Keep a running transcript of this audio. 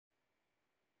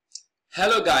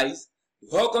Hello guys,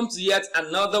 welcome to yet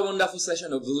another wonderful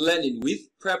session of learning with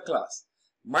Prepclass.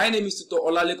 My name is Tutor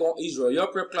Olalekon Israel,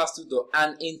 your Prepclass tutor,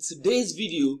 and in today's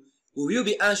video, we will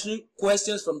be answering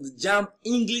questions from the JAMB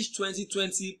English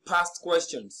 2020 past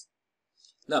questions.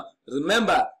 Now,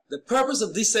 remember, the purpose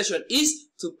of this session is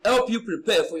to help you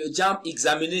prepare for your JAMB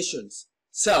examinations.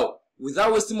 So,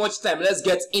 without wasting much time, let's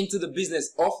get into the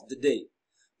business of the day.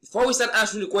 Before we start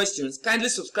answering the questions, kindly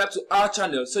subscribe to our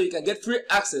channel so you can get free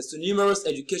access to numerous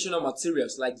educational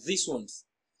materials like these ones.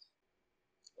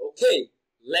 Okay,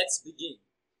 let's begin.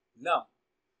 Now,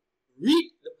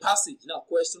 read the passage. Now,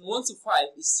 question 1 to 5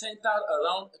 is centered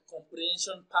around a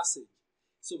comprehension passage.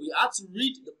 So we have to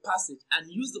read the passage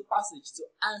and use the passage to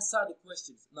answer the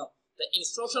questions. Now, the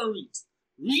instruction reads,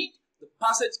 read the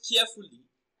passage carefully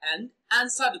and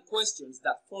answer the questions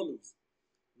that follows.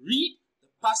 Read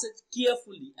passage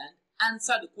carefully and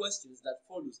answer the questions that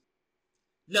follows.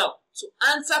 Now, to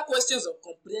answer questions of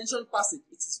comprehension passage,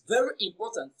 it is very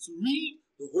important to read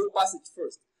the whole passage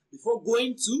first before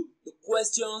going to the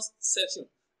questions section.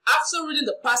 After reading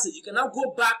the passage, you can now go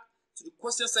back to the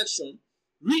question section,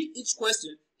 read each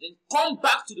question, then come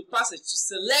back to the passage to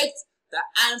select the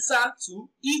answer to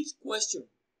each question.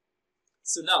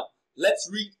 So now, let's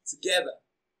read together.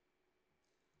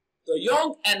 The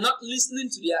young are not listening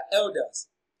to their elders,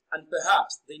 and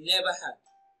perhaps they never had.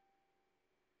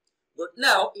 But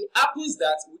now it happens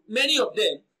that with many of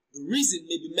them, the reason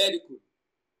may be medical.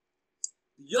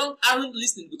 The young aren't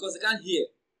listening because they can't hear.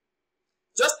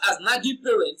 Just as nagging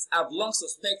parents have long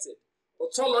suspected,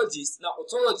 otologists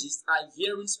are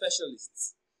hearing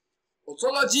specialists.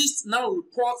 Otologists now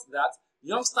report that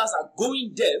youngsters are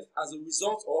going deaf as a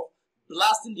result of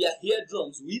blasting their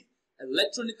eardrums with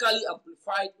electronically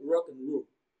amplified rock and roll.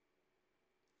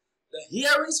 The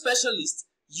hearing specialists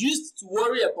used to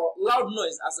worry about loud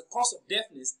noise as a cause of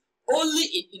deafness only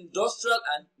in industrial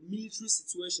and military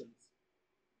situations.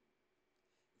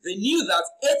 They knew that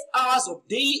 8 hours of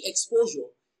daily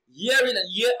exposure, year in and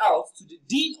year out, to the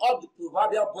din of the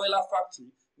proverbial boiler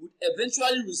factory would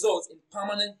eventually result in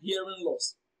permanent hearing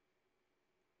loss.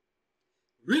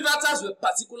 Riveters were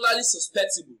particularly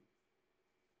susceptible.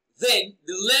 Then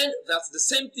they learned that the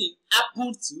same thing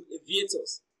happened to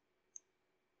aviators.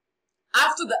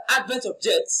 After the advent of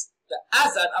jets, the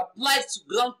hazard applied to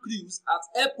ground crews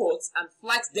at airports and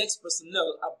flight decks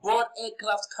personnel aboard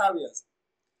aircraft carriers.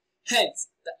 Hence,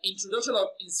 the introduction of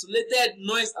insulated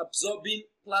noise-absorbing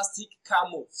plastic car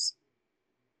muffs.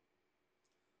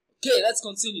 Okay, let's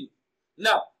continue.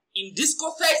 Now, in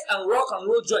discotheques and rock and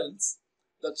roll joints,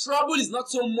 the trouble is not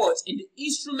so much in the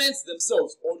instruments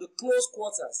themselves or the close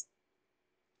quarters.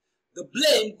 The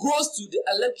blame goes to the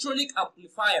electronic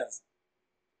amplifiers.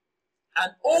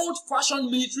 An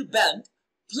old-fashioned military band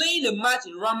playing a march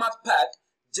in Ramat Park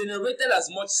generated as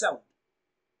much sound,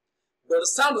 but the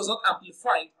sound was not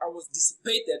amplified and was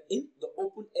dissipated in the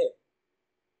open air.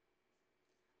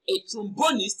 A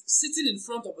trombonist sitting in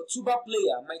front of a tuba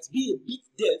player might be a bit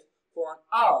deaf for an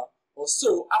hour or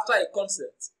so after a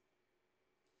concert.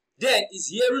 Then his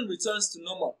hearing returns to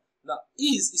normal. Now,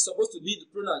 is supposed to be the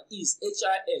pronoun is,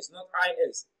 H-I-S, not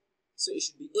I-S. So it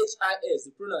should be H-I-S,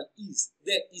 the pronoun is.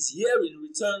 Then his hearing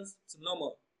returns to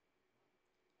normal.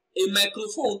 A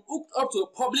microphone hooked up to a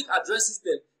public address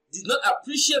system did not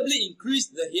appreciably increase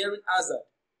the hearing hazard.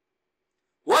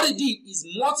 What it did is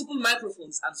multiple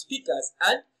microphones and speakers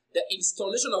and the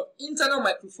installation of internal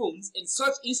microphones in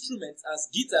such instruments as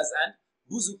guitars and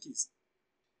buzukis.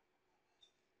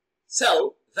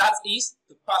 So that is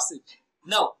the passage.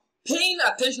 Now, paying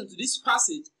attention to this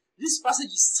passage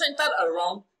is centered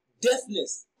around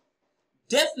deafness.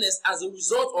 Deafness as a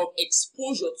result of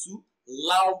exposure to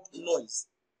loud noise.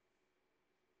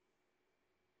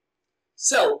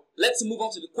 So, let's move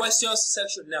on to the questions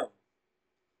section now.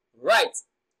 Right,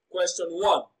 question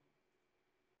 1.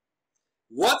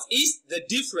 What is the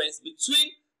difference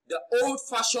between the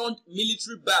old-fashioned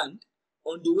military band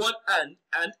on the one hand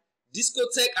and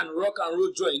discotheque and rock and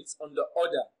roll joints on the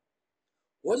other?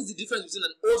 What is the difference between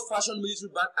an old-fashioned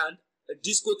military band and a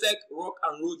discotheque, rock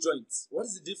and roll joints? What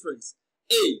is the difference?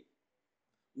 A.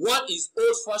 One is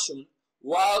old-fashioned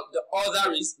while the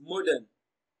other is modern.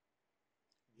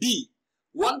 B.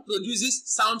 One produces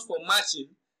sound for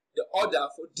marching, the other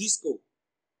for disco.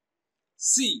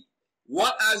 C.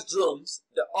 One has drums,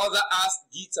 the other has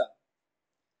guitar.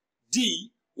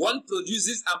 D. One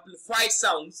produces amplified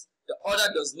sounds, the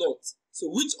other does not. So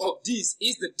which of these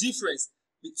is the difference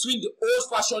between the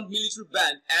old-fashioned military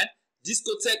band and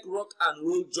discotheque, rock and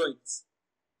roll joints?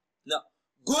 Now,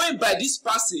 going by this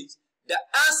passage, the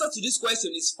answer to this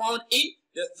question is found in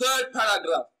the 3rd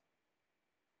paragraph.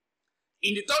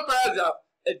 In the 3rd paragraph,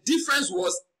 a difference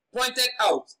was pointed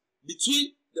out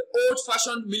between the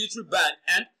old-fashioned military band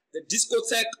and the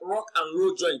discotheque rock and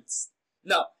roll joints.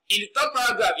 Now, in the third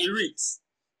paragraph, it reads,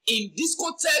 in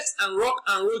discotheques and rock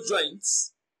and roll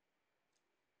joints,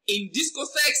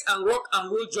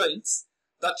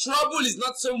 the trouble is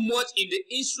not so much in the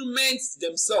instruments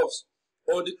themselves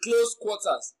or the close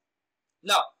quarters.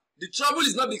 Now, the trouble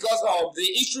is not because of the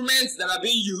instruments that are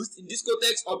being used in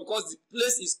discotheques or because the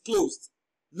place is closed.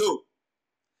 No.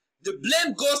 The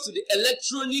blame goes to the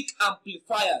electronic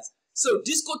amplifiers. So,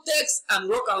 discotheques and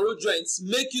rock and roll joints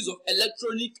make use of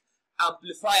electronic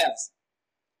amplifiers.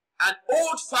 An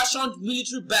old-fashioned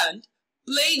military band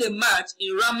playing a march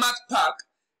in Ramat Park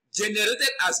generated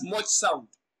as much sound,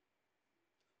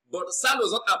 but the sound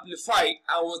was not amplified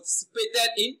and was dissipated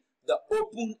in the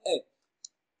open air.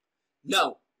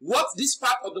 Now, what this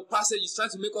part of the passage is trying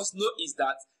to make us know is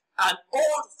that an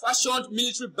old-fashioned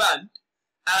military band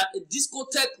and a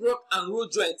discotheque rock and roll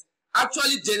joint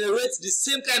actually generates the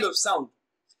same kind of sound,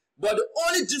 but the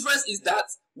only difference is that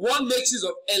one makes use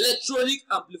of electronic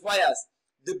amplifiers.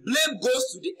 The blame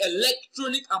goes to the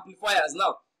electronic amplifiers.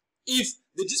 Now, if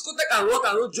the discotheque and rock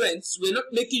and roll joints were not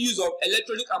making use of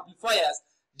electronic amplifiers,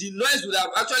 the noise would have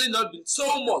actually not been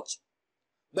so much.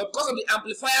 But because of the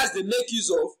amplifiers they make use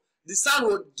of, the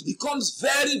sound becomes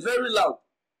very, very loud.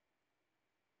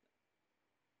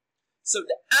 So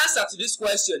the answer to this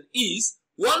question is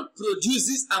one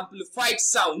produces amplified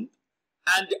sound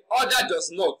and the other does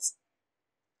not.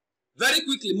 Very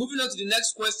quickly, moving on to the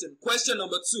next question. Question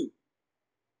number 2.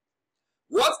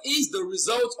 What is the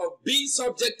result of being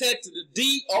subjected to the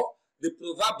din of the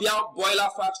proverbial boiler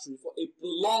factory for a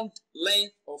prolonged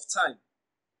length of time?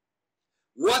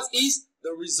 What is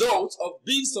the result of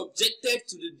being subjected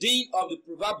to the din of the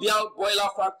proverbial boiler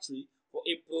factory for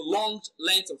a prolonged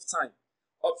length of time?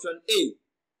 Option A,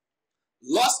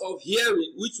 loss of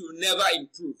hearing which will never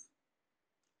improve.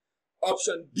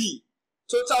 Option B,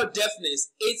 total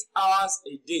deafness 8 hours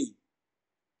a day.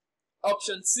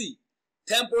 Option C,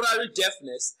 temporary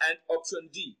deafness, and option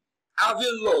D,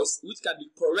 having loss which can be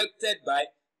corrected by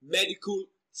medical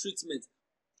treatment.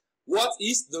 What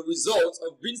is the result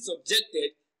of being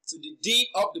subjected to the din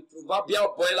of the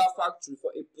proverbial boiler factory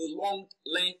for a prolonged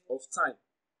length of time?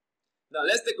 Now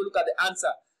let's take a look at the answer.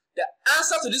 The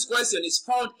answer to this question is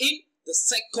found in the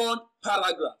second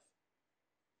paragraph.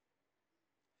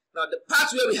 Now the part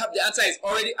where we have the answer is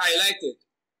already highlighted.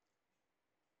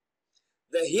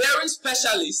 The hearing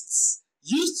specialists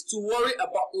used to worry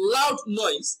about loud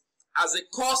noise as a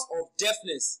cause of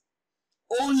deafness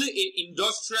only in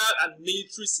industrial and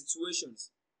military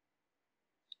situations.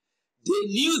 They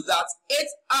knew that 8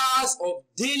 hours of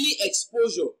daily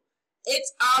exposure, 8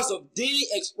 hours of daily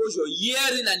exposure year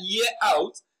in and year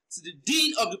out to the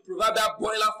din of the proverbial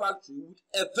boiler factory would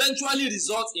eventually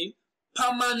result in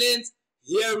permanent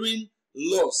hearing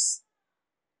loss.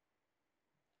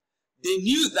 They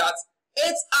knew that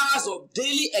 8 hours of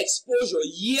daily exposure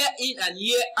year in and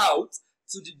year out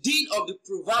to the din of the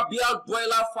proverbial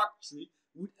boiler factory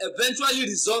would eventually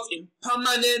result in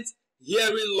permanent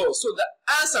hearing loss. So the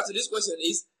answer to this question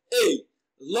is A,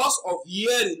 loss of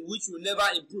hearing which will never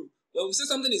improve. When we say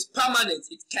something is permanent,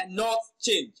 it cannot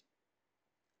change.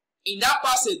 In that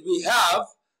passage we have,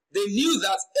 they knew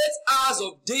that 8 hours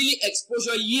of daily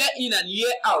exposure year in and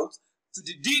year out to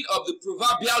the din of the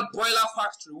proverbial boiler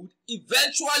factory would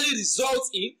eventually result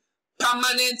in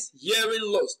permanent hearing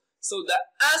loss. So the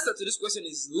answer to this question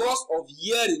is loss of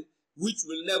hearing which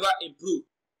will never improve.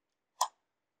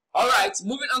 Alright,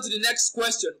 moving on to the next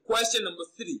question. Question number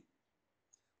 3.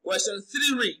 Question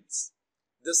 3 reads,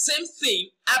 the same thing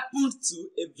happened to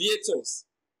aviators.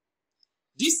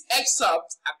 This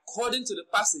excerpt, according to the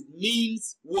passage,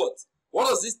 means what? What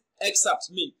does this excerpt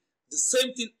mean? The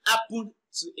same thing happened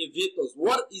to aviators.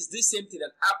 What is this same thing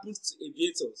that happens to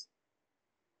aviators?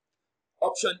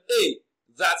 Option A,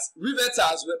 that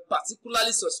riveters were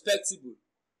particularly susceptible.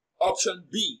 Option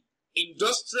B,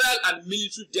 industrial and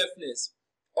military deafness.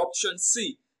 Option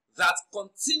C, that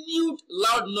continued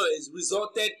loud noise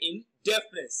resulted in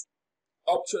deafness.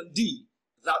 Option D,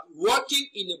 that working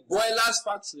in a boiler's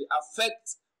factory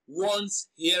affects one's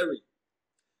hearing.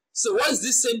 So what is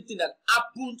this same thing that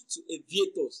happened to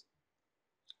aviators?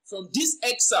 From this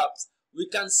excerpt, we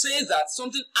can say that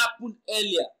something happened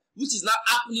earlier, which is now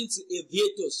happening to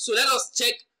aviators. So let us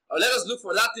check, or let us look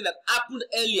for that thing that happened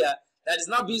earlier that is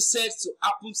now being said to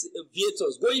happen to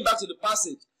aviators. Going back to the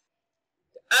passage,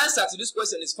 the answer to this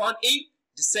question is found in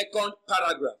the second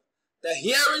paragraph. The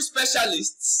hearing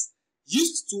specialists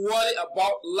used to worry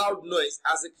about loud noise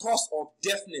as a cause of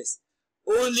deafness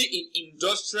only in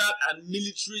industrial and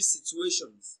military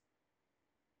situations.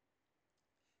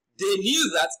 They knew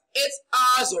that 8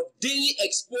 hours of daily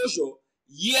exposure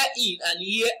year in and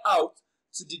year out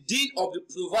to the din of the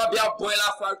proverbial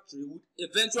boiler factory would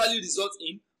eventually result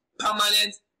in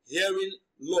permanent hearing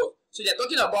loss. So they're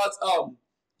talking about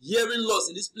hearing loss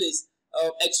in this place,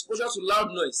 exposure to loud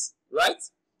noise, right?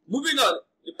 Moving on,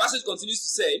 the passage continues to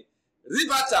say,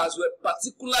 riveters were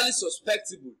particularly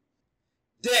susceptible.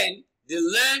 Then they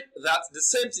learned that the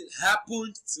same thing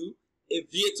happened to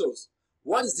aviators.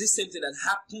 What is this same thing that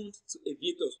happened to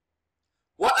aviators?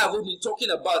 What have we been talking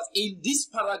about in this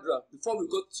paragraph? Before we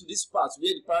go to this part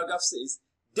where the paragraph says,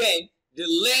 then they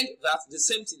learned that the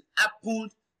same thing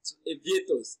happened to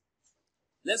aviators.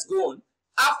 Let's go on.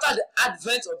 After the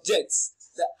advent of jets,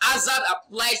 the hazard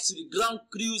applies to the ground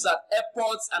crews at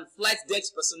airports and flight decks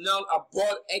personnel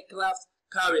aboard aircraft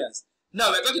carriers.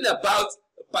 Now we're talking about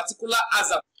a particular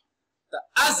hazard. The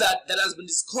hazard that has been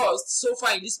discussed so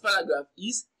far in this paragraph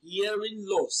is hearing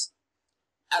loss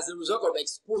as a result of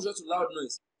exposure to loud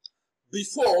noise.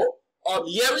 Before,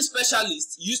 hearing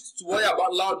specialists used to worry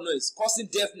about loud noise causing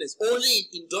deafness only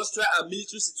in industrial and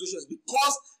military situations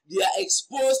because they are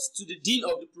exposed to the din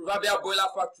of the proverbial boiler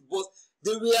factory. But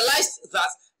they realized that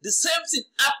the same thing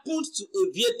happened to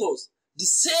aviators. The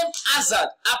same hazard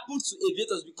happened to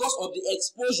aviators because of the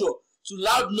exposure to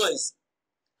loud noise.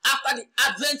 After the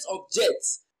advent of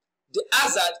jets, the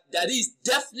hazard, that is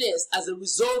deafness as a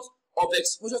result of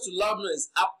exposure to loud noise,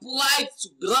 applied to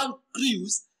ground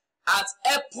crews at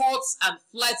airports and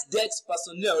flight decks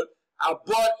personnel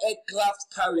aboard aircraft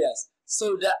carriers.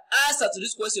 So the answer to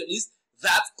this question is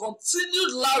that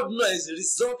continued loud noise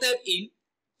resulted in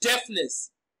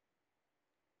deafness.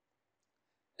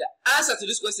 The answer to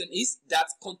this question is that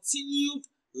continued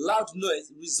loud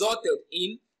noise resulted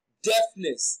in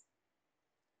deafness.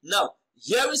 Now,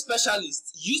 hearing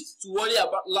specialists used to worry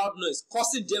about loud noise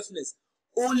causing deafness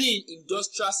only in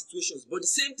industrial situations, but the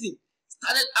same thing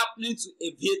started happening to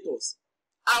aviators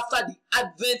after the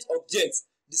advent of jets.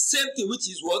 The same thing, which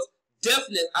is what?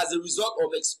 Deafness as a result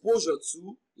of exposure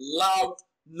to loud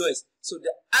noise. So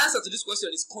the answer to this question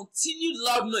is continued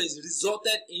loud noise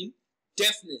resulted in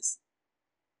deafness.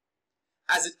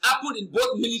 As it happened in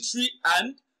both military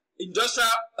and industrial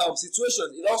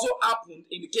situations, it also happened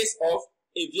in the case of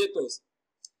aviators.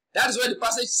 That is why the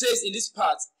passage says in this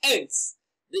part, hence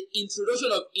the introduction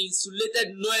of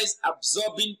insulated noise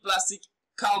absorbing plastic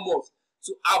car-muffs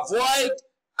to avoid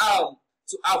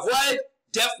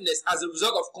deafness as a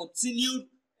result of continued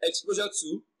exposure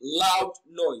to loud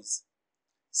noise.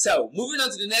 So moving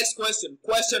on to the next question,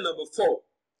 question number 4.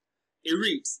 It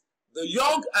reads, the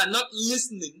young are not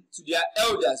listening to their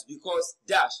elders because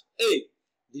dash A,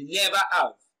 they never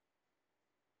have.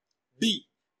 B,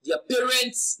 their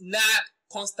parents nag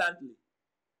constantly.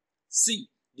 C,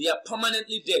 they are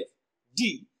permanently deaf.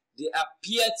 D, they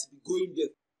appear to be going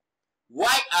deaf.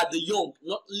 Why are the young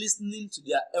not listening to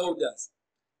their elders?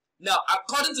 Now,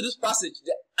 according to this passage,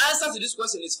 the answer to this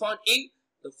question is found in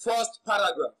the first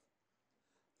paragraph.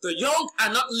 The young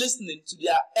are not listening to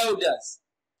their elders,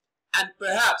 and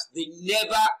perhaps they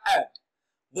never had.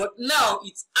 But now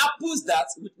it happens that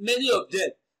with many of them,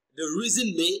 the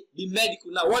reason may be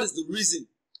medical. Now, what is the reason?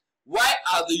 Why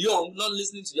are the young not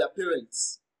listening to their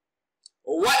parents?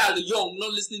 Or why are the young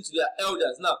not listening to their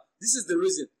elders? Now, this is the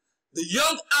reason. The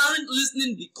young aren't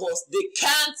listening because they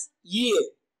can't hear.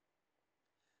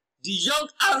 The young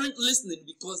aren't listening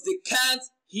because they can't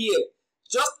hear,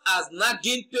 just as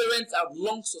nagging parents have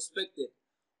long suspected.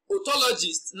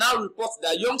 Otologists now report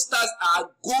that youngsters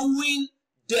are going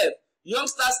deaf.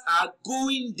 Youngsters are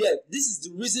going deaf. This is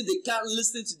the reason they can't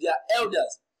listen to their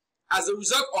elders, as a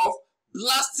result of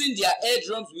blasting their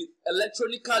eardrums with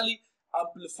electronically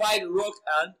amplified rock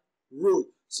and roll.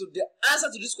 So the answer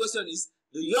to this question is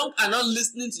the young are not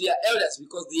listening to their elders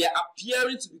because they are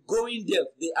appearing to be going deaf.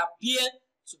 They appear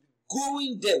to be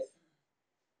going deaf.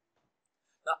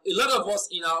 Now, a lot of us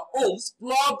in our homes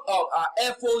plug up our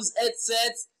earphones,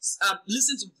 headsets, and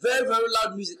listen to very, very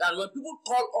loud music. And when people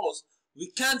call us,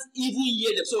 we can't even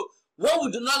hear them. So when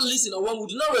we do not listen or when we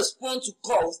do not respond to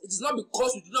calls, it is not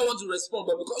because we do not want to respond,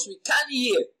 but because we can't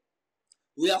hear.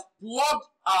 We have plugged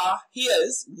our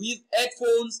ears with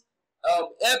headphones,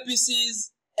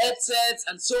 earpieces, headsets,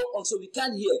 and so on, so we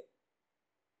can't hear.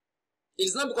 It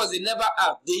is not because they never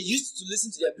have. They used to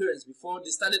listen to their parents before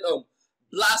they started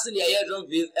blasting their eardrum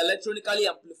with electronically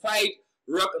amplified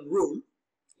rock and roll.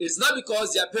 It is not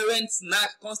because their parents nag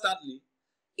constantly.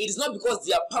 It is not because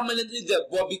they are permanently deaf,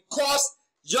 but because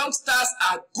youngsters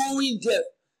are going deaf.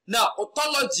 Now,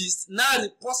 otologists now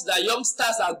report that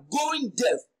youngsters are going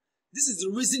deaf. This is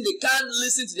the reason they can't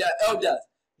listen to their elders.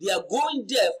 They are going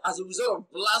deaf as a result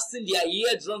of blasting their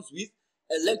eardrums with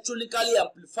electronically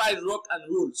amplified rock and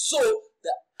roll. So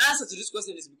the answer to this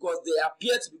question is because they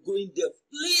appear to be going deaf.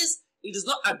 Please, it is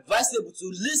not advisable to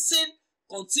listen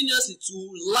continuously to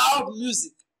loud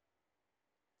music.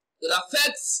 It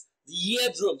affects the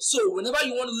eardrum. So whenever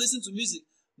you want to listen to music,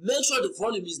 make sure the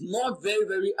volume is not very,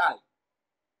 very high,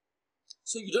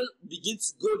 so you don't begin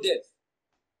to go deaf.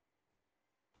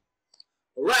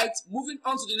 Alright, moving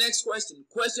on to the next question.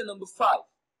 Question number 5.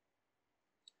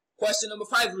 Question number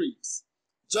 5 reads,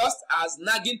 just as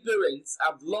nagging parents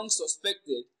have long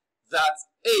suspected that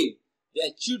A.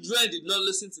 their children did not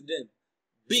listen to them,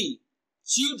 B.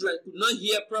 children could not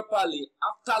hear properly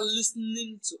after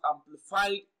listening to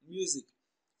amplified music,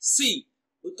 C.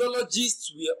 Otologists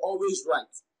were always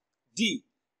right, D.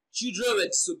 children were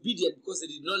disobedient because they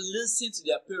did not listen to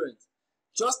their parents.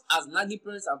 Just as nagging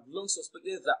parents have long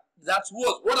suspected that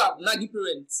what have nagging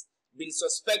parents been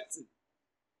suspecting?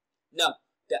 Now,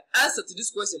 the answer to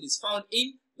this question is found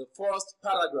in the first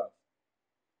paragraph.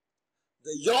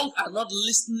 The young are not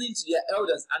listening to their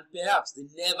elders, and perhaps they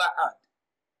never had.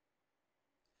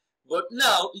 But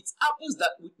now it happens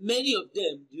that with many of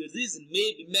them, the reason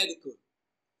may be medical.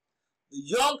 The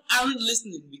young aren't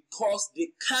listening because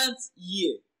they can't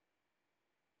hear.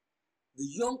 The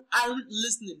young aren't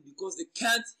listening because they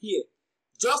can't hear,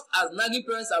 just as nagging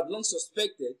parents have long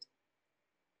suspected.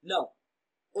 Now,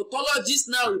 otologists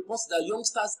now report that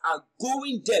youngsters are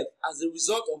going deaf as a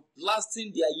result of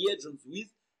blasting their eardrums with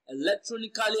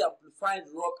electronically amplified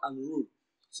rock and roll.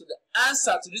 So the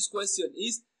answer to this question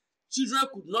is children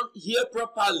could not hear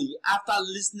properly after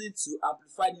listening to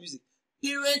amplified music.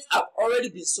 Parents have already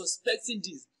been suspecting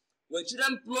this. When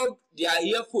children plug their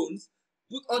earphones,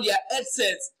 put on their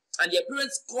headsets, and their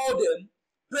parents call them,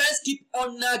 parents keep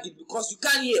on nagging because you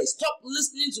can't hear. Stop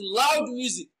listening to loud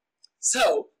music.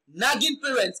 So, nagging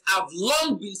parents have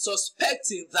long been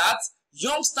suspecting that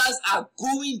youngsters are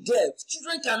going deaf.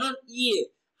 Children cannot hear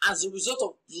as a result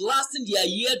of blasting their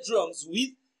eardrums with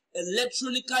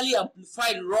electronically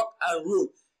amplified rock and roll.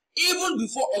 Even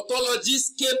before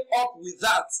otologists came up with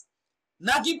that,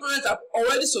 nagging parents have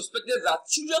already suspected that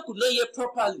children could not hear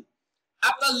properly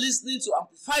after listening to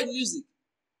amplified music.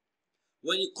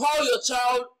 When you call your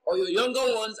child or your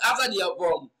younger ones after they have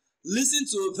listened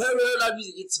to very, very loud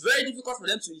music, it's very difficult for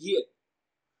them to hear.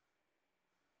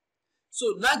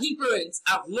 So nagging parents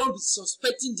have long been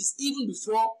suspecting this even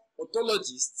before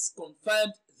otologists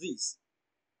confirmed this.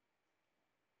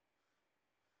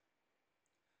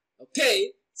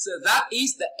 Okay, so that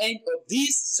is the end of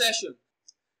this session.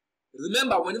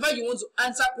 Remember, whenever you want to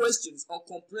answer questions on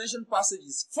comprehension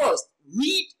passages, first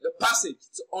read the passage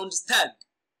to understand.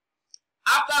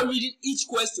 After reading each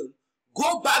question,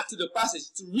 go back to the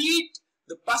passage to read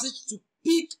the passage to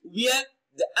pick where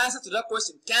the answer to that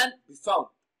question can be found.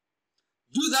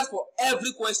 Do that for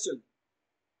every question.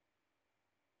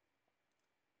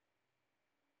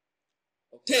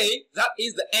 Okay, that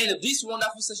is the end of this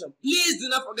wonderful session. Please do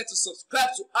not forget to subscribe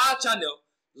to our channel,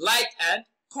 like and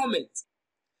comment.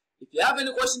 If you have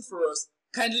any questions for us,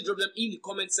 kindly drop them in the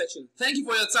comment section. Thank you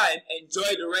for your time.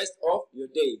 Enjoy the rest of your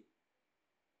day.